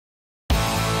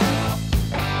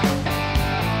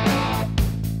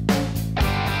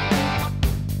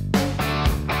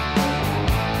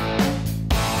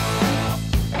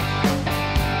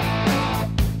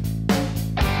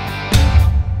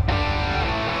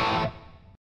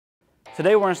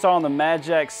Today we're installing the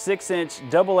Madjax 6-inch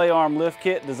double A-arm lift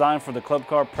kit designed for the club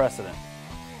car Precedent.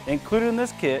 Included in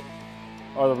this kit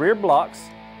are the rear blocks,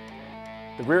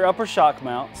 the rear upper shock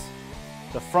mounts,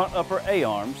 the front upper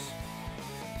A-arms,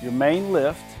 your main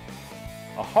lift,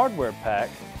 a hardware pack,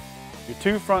 your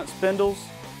 2 front spindles,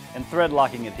 and thread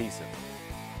locking adhesive.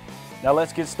 Now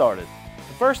let's get started.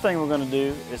 The first thing we're going to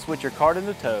do is switch your cart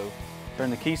into tow, turn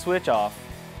the key switch off,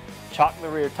 chock the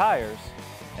rear tires,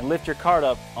 and lift your cart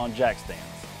up on jack stands.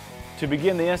 To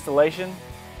begin the installation,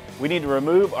 we need to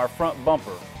remove our front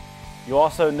bumper. You'll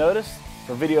also notice,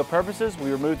 for video purposes,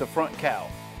 we removed the front cowl.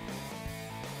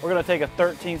 We're going to take a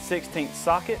 13/16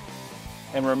 socket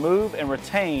and remove and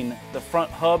retain the front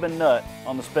hub and nut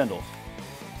on the spindles.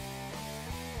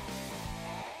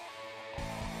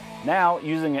 Now,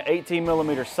 using an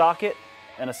 18mm socket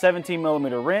and a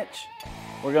 17mm wrench,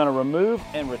 we're going to remove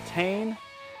and retain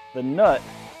the nut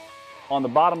on the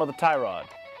bottom of the tie rod.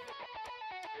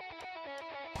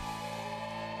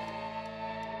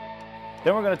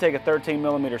 Then we're going to take a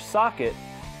 13mm socket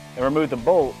and remove the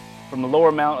bolt from the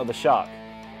lower mount of the shock.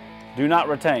 Do not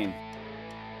retain.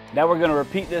 Now we're going to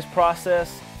repeat this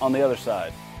process on the other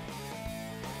side.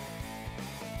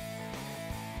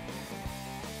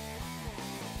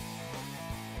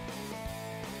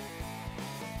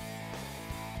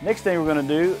 Next thing we're going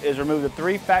to do is remove the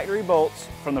 3 factory bolts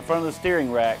from the front of the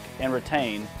steering rack and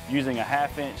retain using a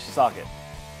 1/2-inch socket.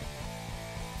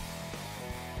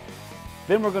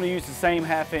 Then we're going to use the same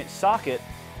 1/2-inch socket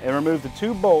and remove the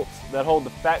 2 bolts that hold the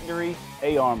factory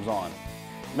A-arms on.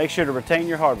 Make sure to retain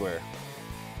your hardware.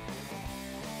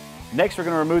 Next, we're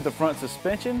going to remove the front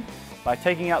suspension by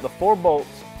taking out the 4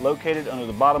 bolts located under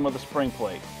the bottom of the spring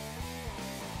plate.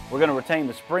 We're going to retain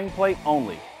the spring plate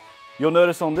only. You'll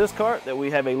notice on this cart that we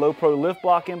have a low pro lift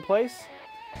block in place.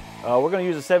 We're going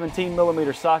to use a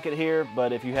 17mm socket here,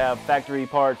 but if you have factory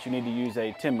parts, you need to use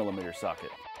a 10mm socket.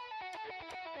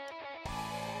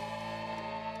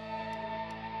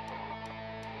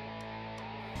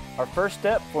 Our first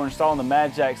step for installing the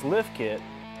Madjax lift kit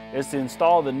is to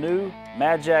install the new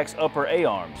Madjax upper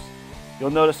A-arms.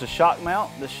 You'll notice the shock mount.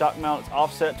 This shock mount is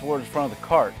offset towards the front of the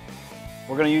cart.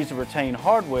 We're going to use the retained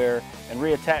hardware and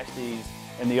reattach these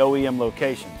in the OEM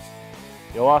locations.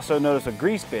 You'll also notice a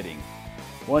grease fitting.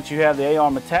 Once you have the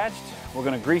A-arm attached, we're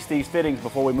going to grease these fittings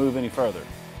before we move any further.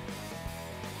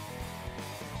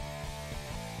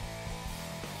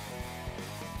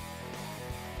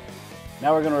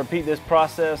 Now we're going to repeat this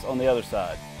process on the other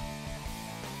side.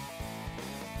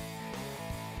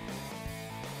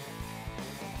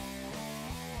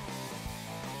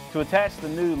 To attach the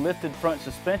new lifted front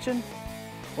suspension,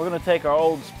 we're going to take our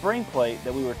old spring plate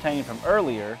that we retained from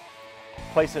earlier,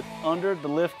 place it under the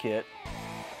lift kit,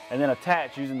 and then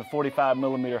attach using the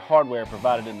 45mm hardware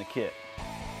provided in the kit.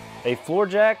 A floor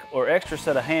jack or extra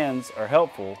set of hands are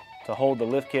helpful to hold the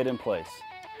lift kit in place.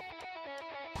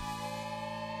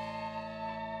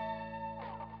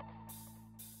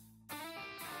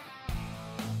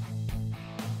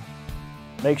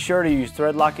 Make sure to use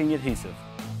thread locking adhesive.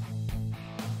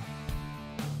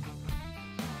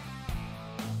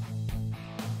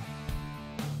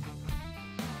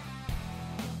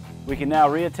 We can now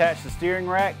reattach the steering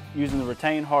rack using the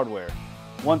retained hardware.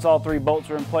 Once all 3 bolts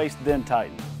are in place, then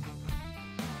tighten.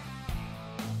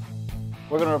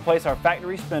 We're going to replace our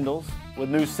factory spindles with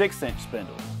new 6-inch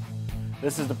spindles.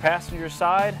 This is the passenger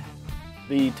side.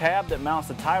 The tab that mounts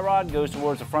the tie rod goes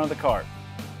towards the front of the cart.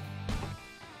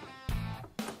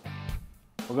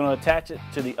 We're going to attach it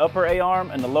to the upper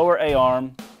A-arm and the lower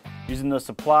A-arm using the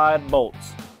supplied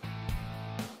bolts.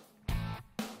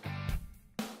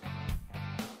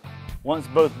 Once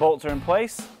both bolts are in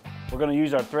place, we're going to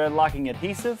use our thread locking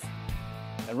adhesive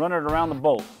and run it around the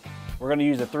bolt. We're going to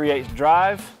use a 3/8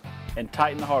 drive and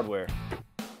tighten the hardware.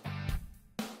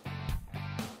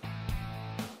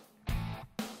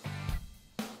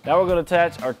 Now we're going to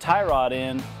attach our tie rod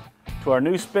in to our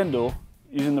new spindle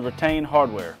using the retained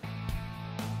hardware.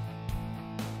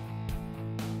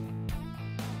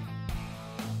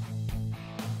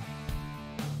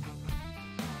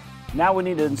 Now we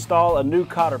need to install a new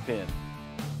cotter pin.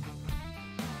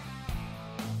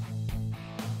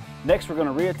 Next, we're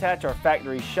going to reattach our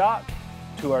factory shock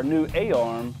to our new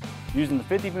A-arm using the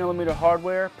 50mm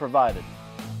hardware provided.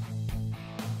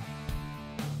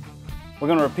 We're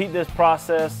going to repeat this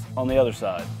process on the other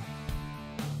side.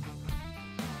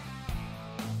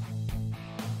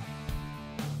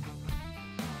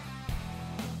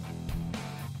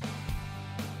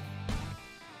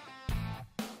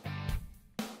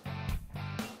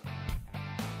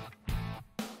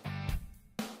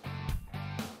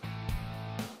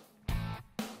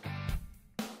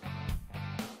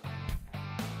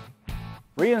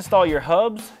 Reinstall your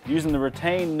hubs using the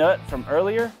retained nut from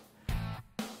earlier.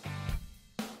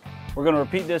 We're going to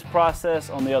repeat this process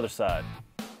on the other side.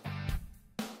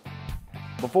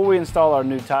 Before we install our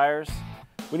new tires,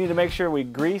 we need to make sure we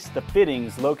grease the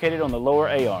fittings located on the lower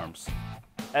A-arms.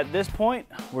 At this point,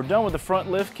 we're done with the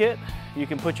front lift kit. You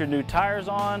can put your new tires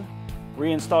on,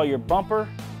 reinstall your bumper,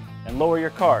 and lower your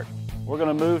cart. We're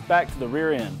going to move back to the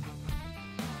rear end.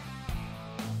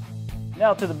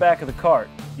 Now to the back of the cart.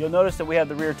 You'll notice that we have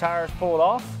the rear tires pulled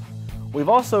off. We've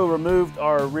also removed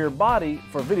our rear body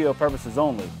for video purposes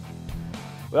only.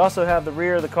 We also have the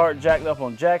rear of the cart jacked up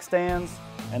on jack stands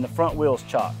and the front wheels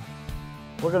chocked.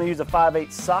 We're going to use a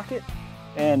 5/8 socket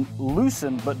and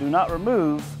loosen but do not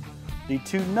remove the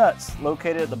two nuts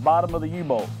located at the bottom of the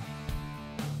U-bolt.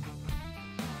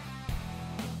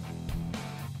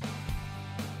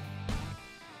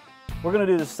 We're going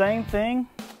to do the same thing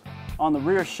on the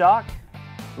rear shock.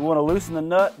 We want to loosen the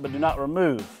nut but do not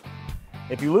remove.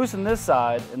 If you loosen this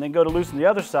side and then go to loosen the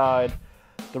other side,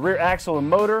 the rear axle and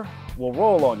motor will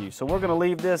roll on you. So we're going to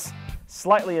leave this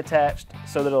slightly attached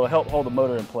so that it'll help hold the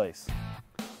motor in place.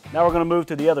 Now we're going to move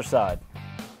to the other side.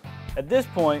 At this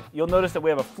point, you'll notice that we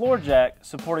have a floor jack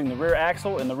supporting the rear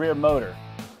axle and the rear motor.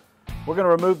 We're going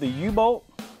to remove the U-bolt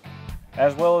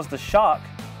as well as the shock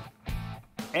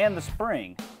and the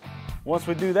spring. Once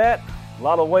we do that, a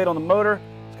lot of weight on the motor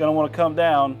is going to want to come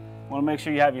down. You want to make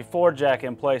sure you have your floor jack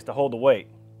in place to hold the weight.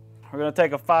 We're going to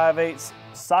take a 5/8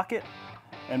 socket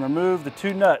and remove the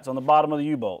two nuts on the bottom of the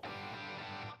U-bolt.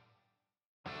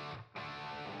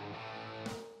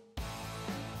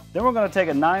 Then we're going to take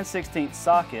a 9/16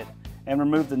 socket and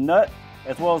remove the nut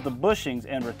as well as the bushings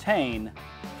and retain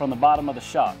from the bottom of the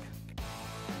shock.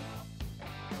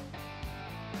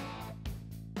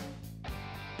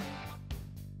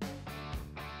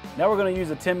 Now we're going to use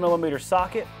a 10mm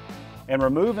socket and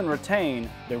remove and retain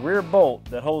the rear bolt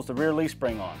that holds the rear leaf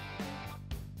spring on.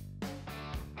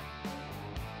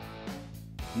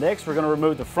 Next, we're going to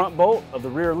remove the front bolt of the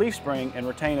rear leaf spring and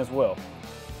retain as well.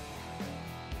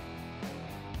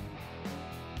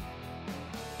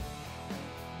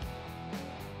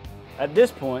 At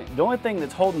this point, the only thing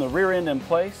that's holding the rear end in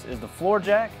place is the floor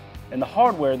jack and the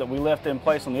hardware that we left in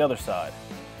place on the other side.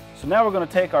 So now we're going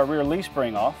to take our rear leaf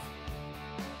spring off.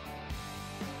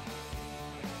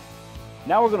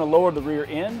 Now we're going to lower the rear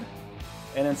end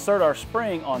and insert our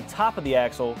spring on top of the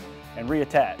axle and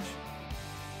reattach.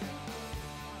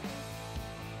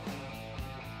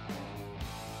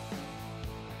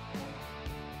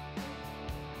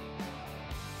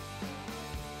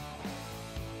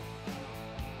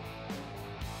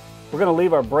 We're going to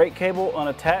leave our brake cable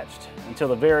unattached until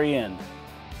the very end.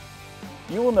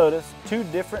 You will notice two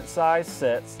different size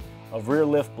sets of rear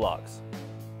lift blocks.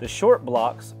 The short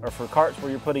blocks are for carts where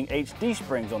you're putting HD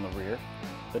springs on the rear.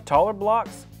 The taller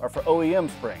blocks are for OEM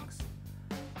springs.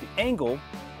 The angle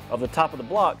of the top of the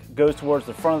block goes towards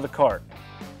the front of the cart.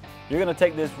 You're going to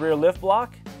take this rear lift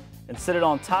block and sit it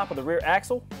on top of the rear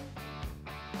axle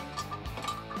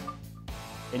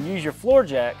and use your floor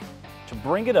jack to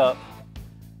bring it up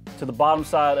to the bottom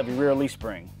side of your rear leaf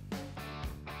spring.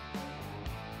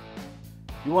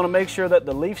 You want to make sure that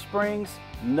the leaf spring's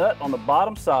nut on the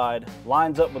bottom side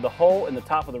lines up with the hole in the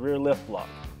top of the rear lift block.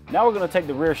 Now we're going to take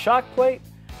the rear shock plate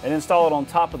and install it on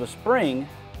top of the spring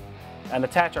and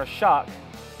attach our shock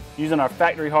using our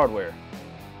factory hardware.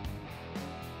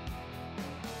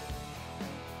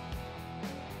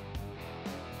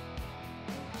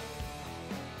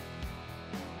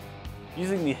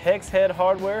 Using the hex head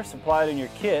hardware supplied in your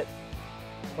kit,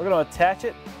 we're going to attach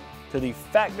it to the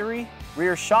factory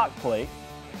rear shock plate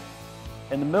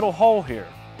in the middle hole here,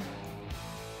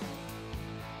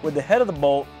 with the head of the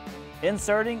bolt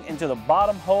inserting into the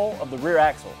bottom hole of the rear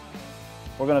axle.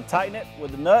 We're going to tighten it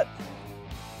with the nut.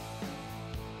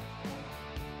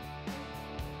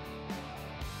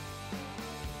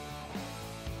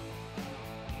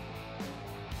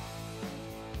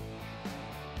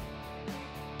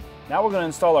 Now we're going to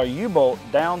install our U-bolt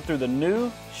down through the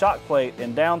new shock plate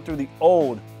and down through the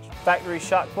old factory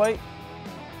shock plate.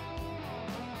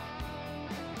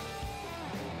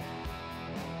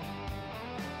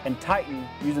 And tighten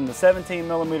using the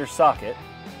 17mm socket.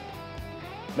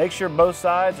 Make sure both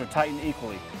sides are tightened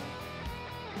equally.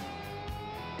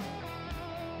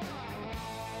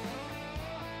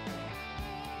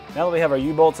 Now that we have our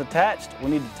U-bolts attached, we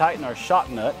need to tighten our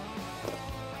shock nut.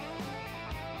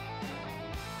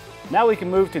 Now we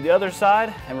can move to the other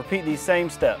side and repeat these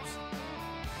same steps.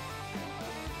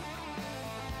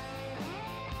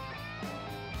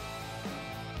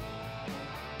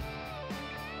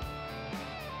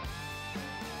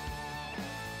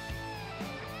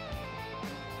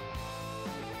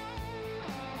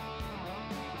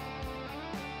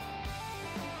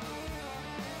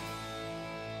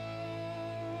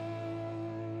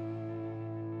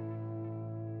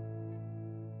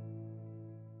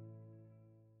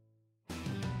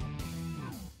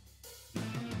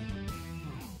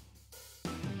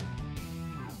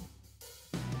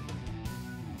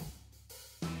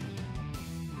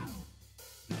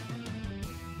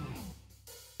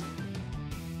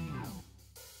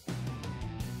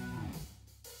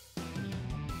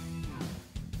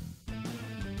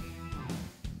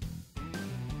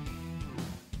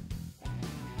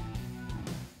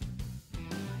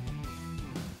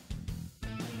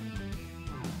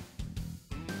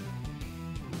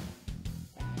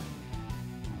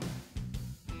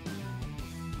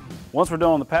 Once we're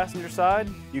done on the passenger side,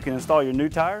 you can install your new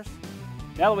tires.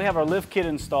 Now that we have our lift kit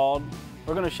installed,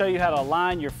 we're going to show you how to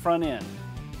align your front end.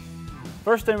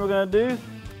 First thing we're going to do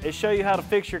is show you how to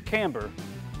fix your camber.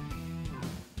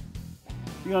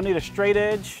 You're going to need a straight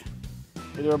edge,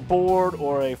 either a board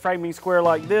or a framing square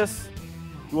like this.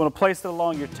 You want to place it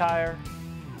along your tire.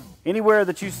 Anywhere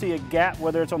that you see a gap,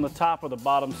 whether it's on the top or the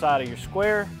bottom side of your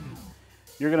square,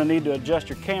 you're going to need to adjust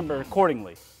your camber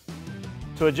accordingly.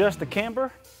 To adjust the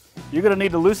camber, you're going to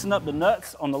need to loosen up the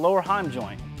nuts on the lower heim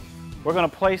joint. We're going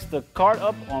to place the cart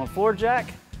up on a floor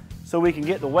jack so we can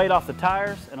get the weight off the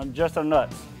tires and adjust our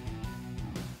nuts.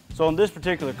 So on this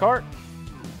particular cart,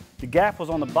 the gap was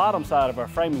on the bottom side of our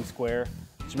framing square,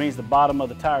 which means the bottom of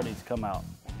the tire needs to come out.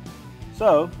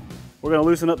 So we're going to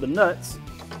loosen up the nuts.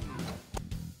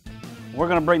 We're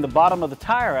going to bring the bottom of the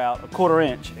tire out 1/4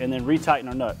 inch and then retighten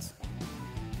our nuts.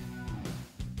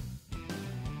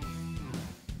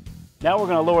 Now we're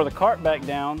going to lower the cart back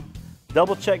down,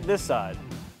 double check this side.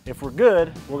 If we're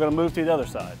good, we're going to move to the other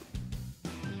side.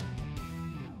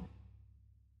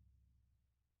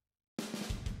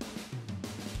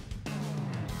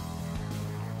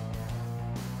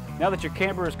 Now that your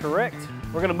camber is correct,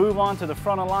 we're going to move on to the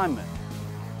front alignment.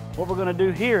 What we're going to do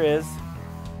here is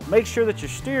make sure that your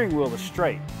steering wheel is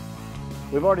straight.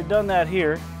 We've already done that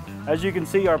here. As you can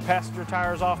see, our passenger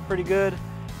tire's off pretty good.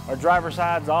 Our driver's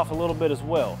side's off a little bit as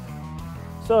well.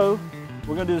 So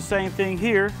we're going to do the same thing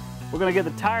here. We're going to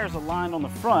get the tires aligned on the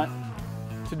front.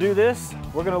 To do this,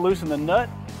 we're going to loosen the nut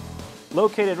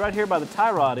located right here by the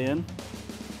tie rod end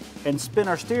and spin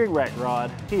our steering rack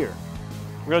rod here.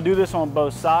 We're going to do this on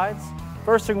both sides.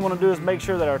 First thing we want to do is make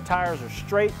sure that our tires are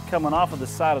straight coming off of the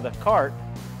side of the cart.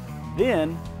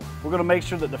 Then we're going to make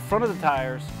sure that the front of the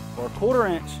tires are 1/4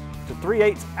 inch to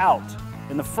 3/8 out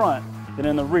in the front than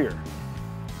in the rear.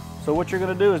 So what you're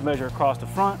going to do is measure across the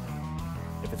front.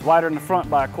 If it's wider in the front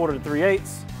by 1/4 to 3/8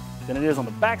 than it is on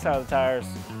the back side of the tires,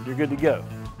 you're good to go.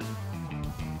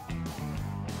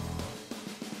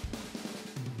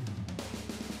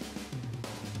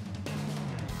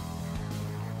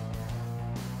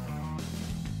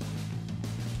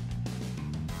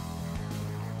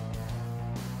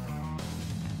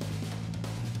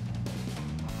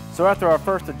 So after our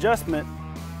first adjustment,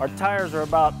 our tires are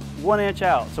about 1 inch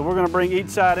out. So we're going to bring each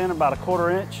side in about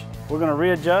 1/4 inch. We're going to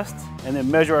readjust and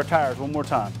then measure our tires one more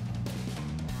time.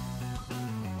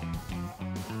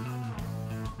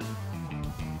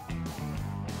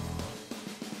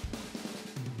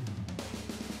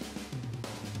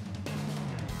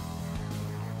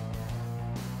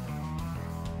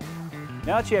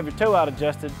 Now that you have your toe out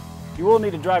adjusted, you will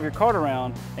need to drive your cart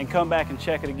around and come back and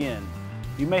check it again.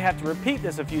 You may have to repeat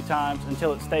this a few times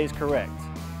until it stays correct.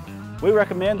 We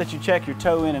recommend that you check your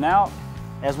toe in and out,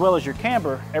 as well as your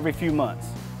camber every few months.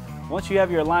 Once you have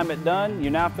your alignment done,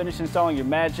 you're now finished installing your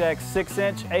Madjax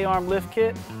 6-inch A-arm lift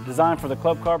kit designed for the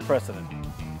Club Car Precedent.